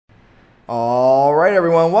All right,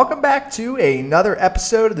 everyone. Welcome back to another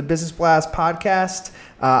episode of the Business Blast podcast.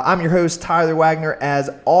 I'm your host, Tyler Wagner.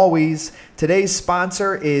 As always, today's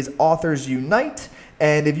sponsor is Authors Unite.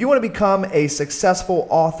 And if you want to become a successful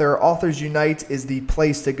author, Authors Unite is the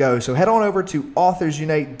place to go. So head on over to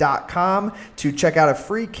authorsunite.com to check out a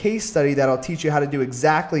free case study that'll teach you how to do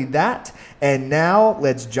exactly that. And now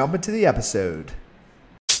let's jump into the episode.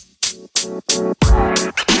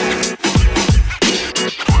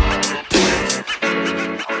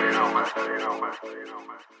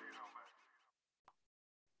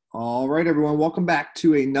 All right, everyone. Welcome back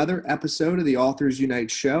to another episode of the Authors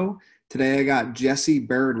Unite show. Today, I got Jesse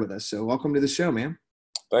Bird with us. So welcome to the show, man.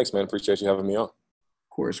 Thanks, man. Appreciate you having me on. Of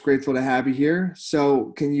course. Grateful to have you here.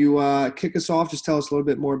 So can you kick us off? Just tell us a little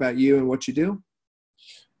bit more about you and what you do.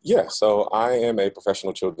 Yeah, so I am a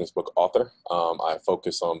professional children's book author. I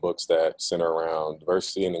focus on books that center around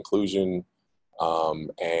diversity and inclusion,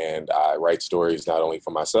 and I write stories not only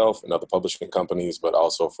for myself and other publishing companies, but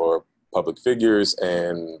also for public figures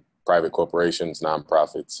and private corporations,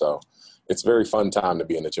 nonprofits. So it's a very fun time to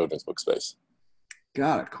be in the children's book space.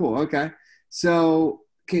 Got it. Cool. Okay. So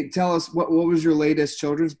can you tell us what was your latest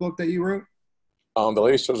children's book that you wrote? The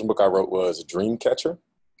latest children's book I wrote was Dreamcatcher,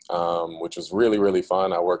 which was really, really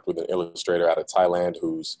fun. I worked with an illustrator out of Thailand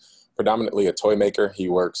who's predominantly a toy maker. He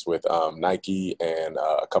works with Nike and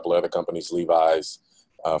a couple of other companies, Levi's,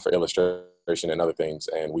 for illustration and other things.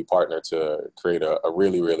 And we partnered to create a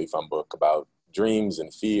really, really fun book about dreams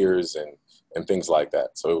and fears and things like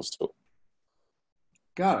that. So it was cool.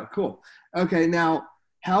 Got it. Cool. Okay. Now,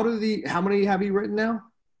 how many have you written now?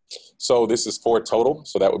 So this is 4 total.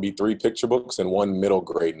 So that would be 3 picture books and 1 middle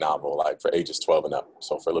grade novel, like for ages 12 and up.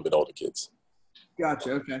 So for a little bit older kids.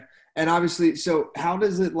 Gotcha. Okay. And obviously, so how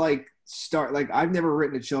does it start? I've never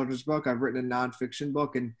written a children's book. I've written a nonfiction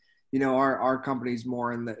book, and our company's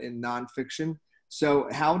more in nonfiction. So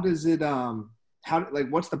how does it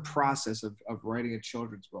what's the process of writing a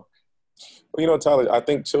children's book? Well, Tyler, I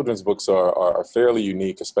think children's books are fairly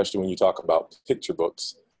unique, especially when you talk about picture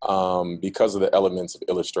books, because of the elements of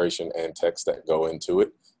illustration and text that go into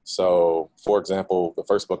it. So, for example, the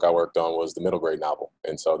first book I worked on was the middle grade novel.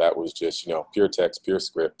 And so that was just, pure text, pure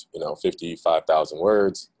script, 55,000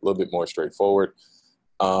 words, a little bit more straightforward.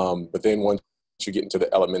 But then once you get into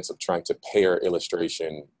the elements of trying to pair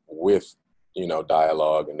illustration with,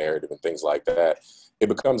 dialogue and narrative and things like that, it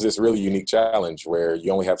becomes this really unique challenge where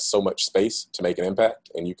you only have so much space to make an impact,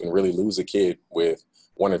 and you can really lose a kid with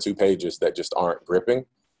 1 or 2 pages that just aren't gripping.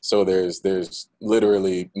 So there's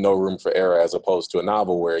literally no room for error, as opposed to a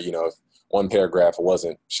novel where, if one paragraph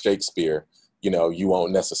wasn't Shakespeare, you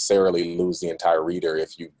won't necessarily lose the entire reader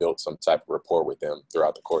if you've built some type of rapport with them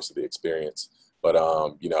throughout the course of the experience. But,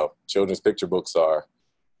 children's picture books are,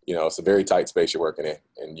 it's a very tight space you're working in,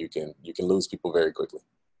 and you can lose people very quickly.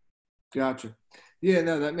 Gotcha. Yeah,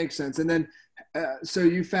 no, that makes sense. And then, so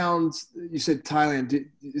you said Thailand.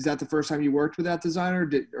 Is that the first time you worked with that designer?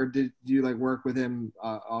 Did you work with him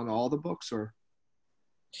on all the books, or?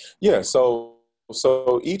 Yeah, so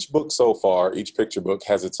each book so far, each picture book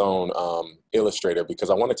has its own illustrator,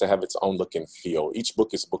 because I want it to have its own look and feel. Each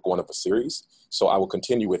book is book 1 of a series, so I will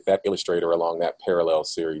continue with that illustrator along that parallel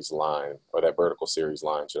series line, or that vertical series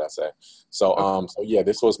line, should I say. So yeah,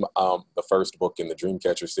 this was the first book in the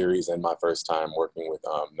Dreamcatcher series, and my first time working with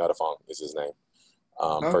Nuttafong is his name.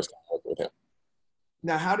 First time working with him.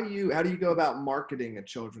 Now, how do you go about marketing a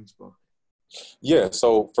children's book? Yeah,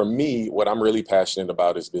 so for me, what I'm really passionate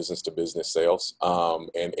about is business to business sales. And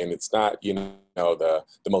it's not, the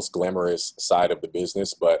most glamorous side of the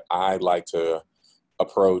business, but I like to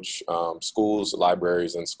approach schools,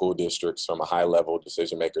 libraries, and school districts from a high level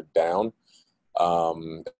decision maker down.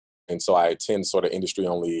 And so I attend sort of industry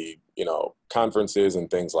only, conferences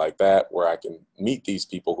and things like that, where I can meet these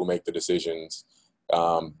people who make the decisions,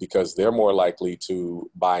 because they're more likely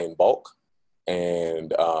to buy in bulk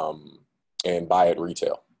and buy at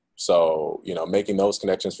retail. So, making those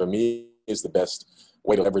connections for me is the best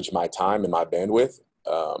way to leverage my time and my bandwidth,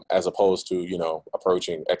 as opposed to,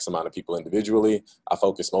 approaching X amount of people individually. I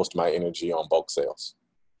focus most of my energy on bulk sales.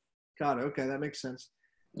 Got it. Okay. That makes sense.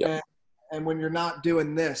 Yeah. And when you're not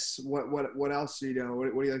doing this, what else do you do?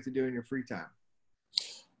 What do you like to do in your free time?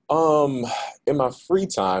 In my free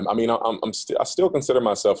time, I mean, I still consider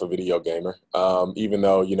myself a video gamer. Even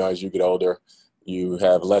though, as you get older, you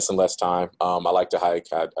have less and less time. I like to hike.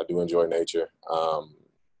 I do enjoy nature,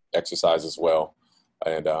 exercise as well.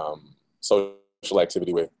 And social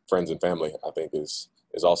activity with friends and family, I think is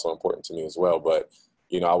also important to me as well. But,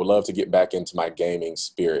 I would love to get back into my gaming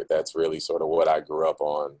spirit. That's really sort of what I grew up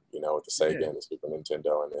on, with the Sega and the Super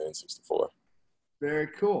Nintendo and the N64. Very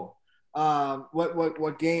cool.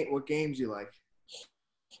 What games you like?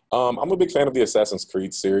 I'm a big fan of the Assassin's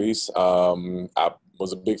Creed series. I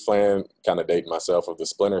was a big fan, kind of dating myself, of the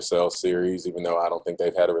Splinter Cell series, even though I don't think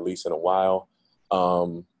they've had a release in a while.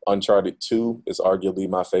 Uncharted 2 is arguably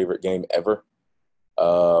my favorite game ever.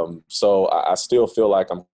 So I still feel like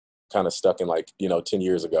I'm kind of stuck in, like, 10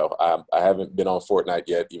 years ago. I haven't been on Fortnite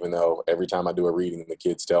yet, even though every time I do a reading, the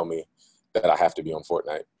kids tell me that I have to be on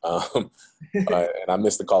Fortnite. And I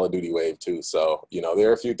missed the Call of Duty wave too. So, there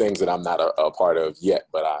are a few things that I'm not a part of yet,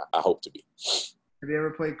 but I hope to be. Have you ever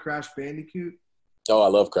played Crash Bandicoot? Oh, I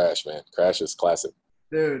love Crash, man. Crash is classic.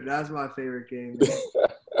 Dude, that's my favorite game, man.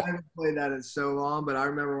 I haven't played that in so long, but I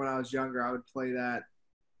remember when I was younger, I would play that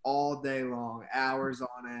all day long, hours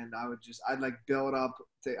on end. I'd like build up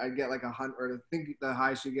I'd get like 100, or I think the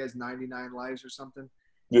highest you get is 99 lives or something.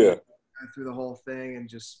 Yeah. Through the whole thing and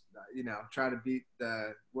just, try to beat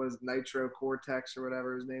Nitro Cortex or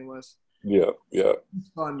whatever his name was. Yeah. It's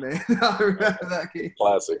fun, man. I remember that game.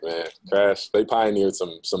 Classic, man. Crash. They pioneered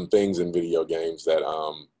some things in video games that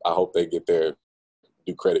I hope they get their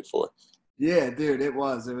due credit for. Yeah, dude, it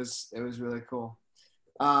was really cool.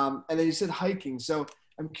 And then you said hiking. So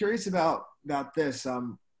I'm curious about this.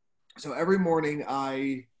 So every morning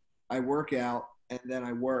I work out and then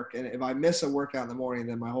I work. And if I miss a workout in the morning,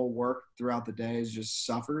 then my whole work throughout the day just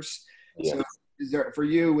suffers. Yeah. So is there, for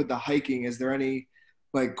you with the hiking, is there any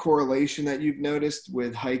like correlation that you've noticed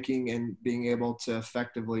with hiking and being able to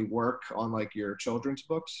effectively work on like your children's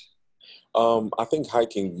books? I think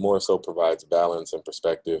hiking more so provides balance and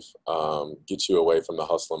perspective, gets you away from the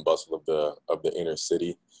hustle and bustle of the inner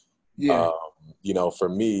city. Yeah. For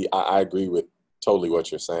me, I agree with totally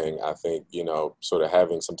what you're saying. I think, sort of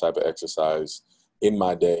having some type of exercise in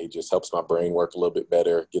my day just helps my brain work a little bit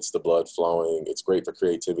better, gets the blood flowing. It's great for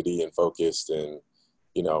creativity and focused and,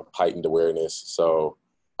 heightened awareness. So,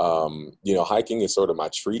 hiking is sort of my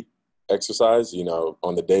treat exercise.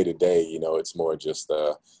 On the day to day, it's more just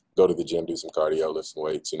go to the gym, do some cardio, lift some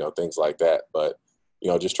weights, things like that. But,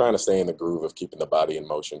 just trying to stay in the groove of keeping the body in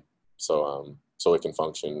motion so it can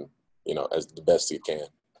function, as the best it can.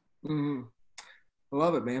 Mm-hmm. I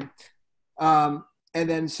love it, man. And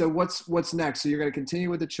then, so what's next? So you're going to continue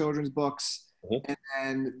with the children's books, Mm-hmm.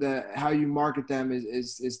 and how you market them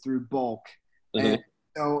is through bulk. Mm-hmm. And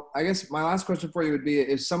so I guess my last question for you would be,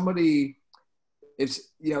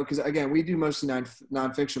 because again, we do mostly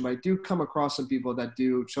nonfiction, but I do come across some people that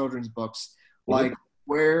do children's books. Mm-hmm. Like,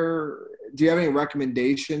 where do you have any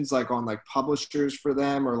recommendations, like on like publishers for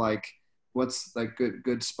them, or like what's like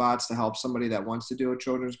good spots to help somebody that wants to do a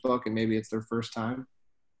children's book and maybe it's their first time?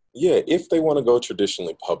 Yeah, if they want to go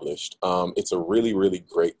traditionally published, it's a really, really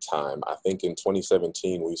great time. I think in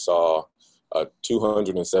 2017, we saw a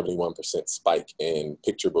 271% spike in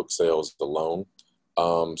picture book sales alone.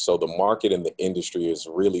 So the market and the industry is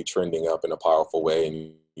really trending up in a powerful way.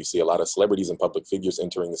 And you see a lot of celebrities and public figures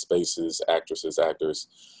entering the spaces, actresses, actors.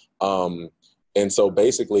 And so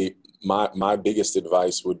basically, my biggest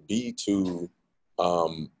advice would be to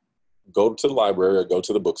go to the library or go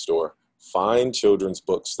to the bookstore, find children's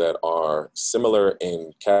books that are similar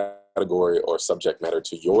in category or subject matter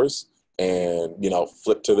to yours, and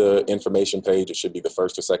flip to the information page. It should be the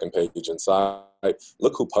first or second page inside.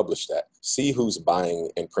 Look who published that. See who's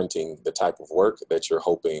buying and printing the type of work that you're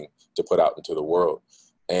hoping to put out into the world.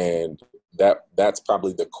 And that's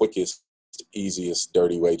probably the quickest, easiest,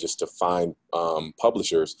 dirty way, just to find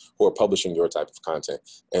publishers who are publishing your type of content.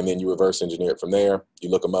 And then you reverse engineer it from there.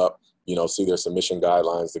 You look them up, see their submission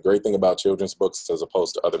guidelines. The great thing about children's books, as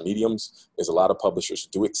opposed to other mediums, is a lot of publishers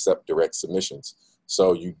do accept direct submissions.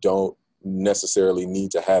 So you don't necessarily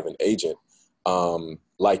need to have an agent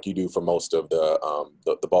like you do for most of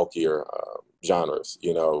the bulkier genres.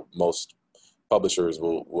 Most publishers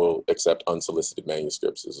will accept unsolicited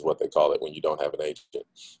manuscripts, is what they call it, when you don't have an agent.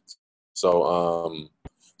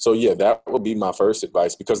 So yeah, that would be my first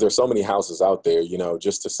advice, because there's so many houses out there,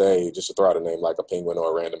 just to throw out a name like a Penguin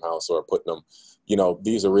or a Random House or a Putnam,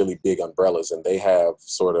 these are really big umbrellas, and they have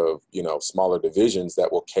sort of, smaller divisions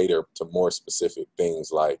that will cater to more specific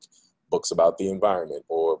things, like books about the environment,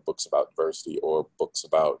 or books about diversity, or books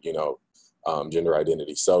about, gender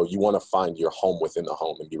identity. So you want to find your home within the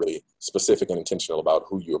home and be really specific and intentional about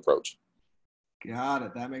who you approach. Got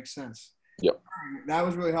it. That makes sense. Yep. That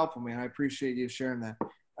was really helpful, man. I appreciate you sharing that.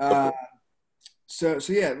 So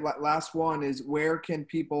yeah, last one is, where can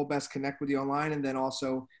people best connect with you online? And then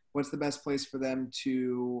also, what's the best place for them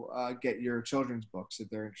to get your children's books if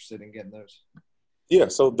they're interested in getting those? Yeah,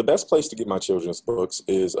 so the best place to get my children's books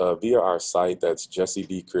is via our site. That's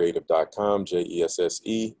jessebcreative.com,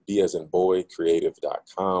 JESSE, B as in boy,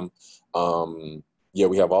 creative.com. Yeah,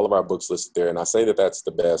 we have all of our books listed there. And I say that that's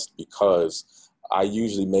the best because I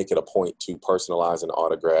usually make it a point to personalize and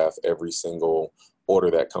autograph every single order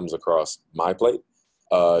that comes across my plate,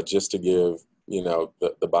 just to give,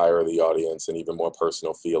 the buyer or the audience an even more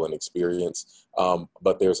personal feel and experience.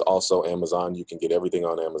 But there's also Amazon. You can get everything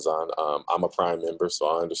on Amazon. I'm a Prime member, so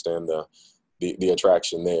I understand the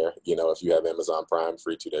attraction there. If you have Amazon Prime,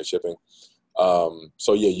 free 2-day shipping.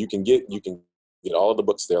 So yeah, you can get all of the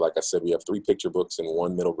books there. Like I said, we have 3 picture books and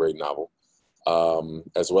 1 middle grade novel,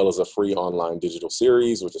 as well as a free online digital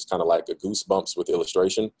series, which is kind of like a Goosebumps with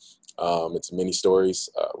illustration. It's mini stories,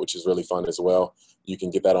 which is really fun as well. You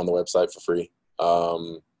can get that on the website for free,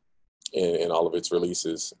 in all of its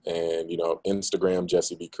releases. And, Instagram,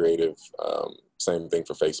 Jesse B Creative, same thing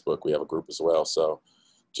for Facebook. We have a group as well. So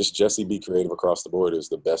just Jesse B Creative across the board is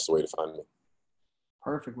the best way to find me.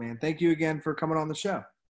 Perfect, man. Thank you again for coming on the show.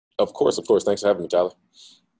 Of course. Thanks for having me, Tyler.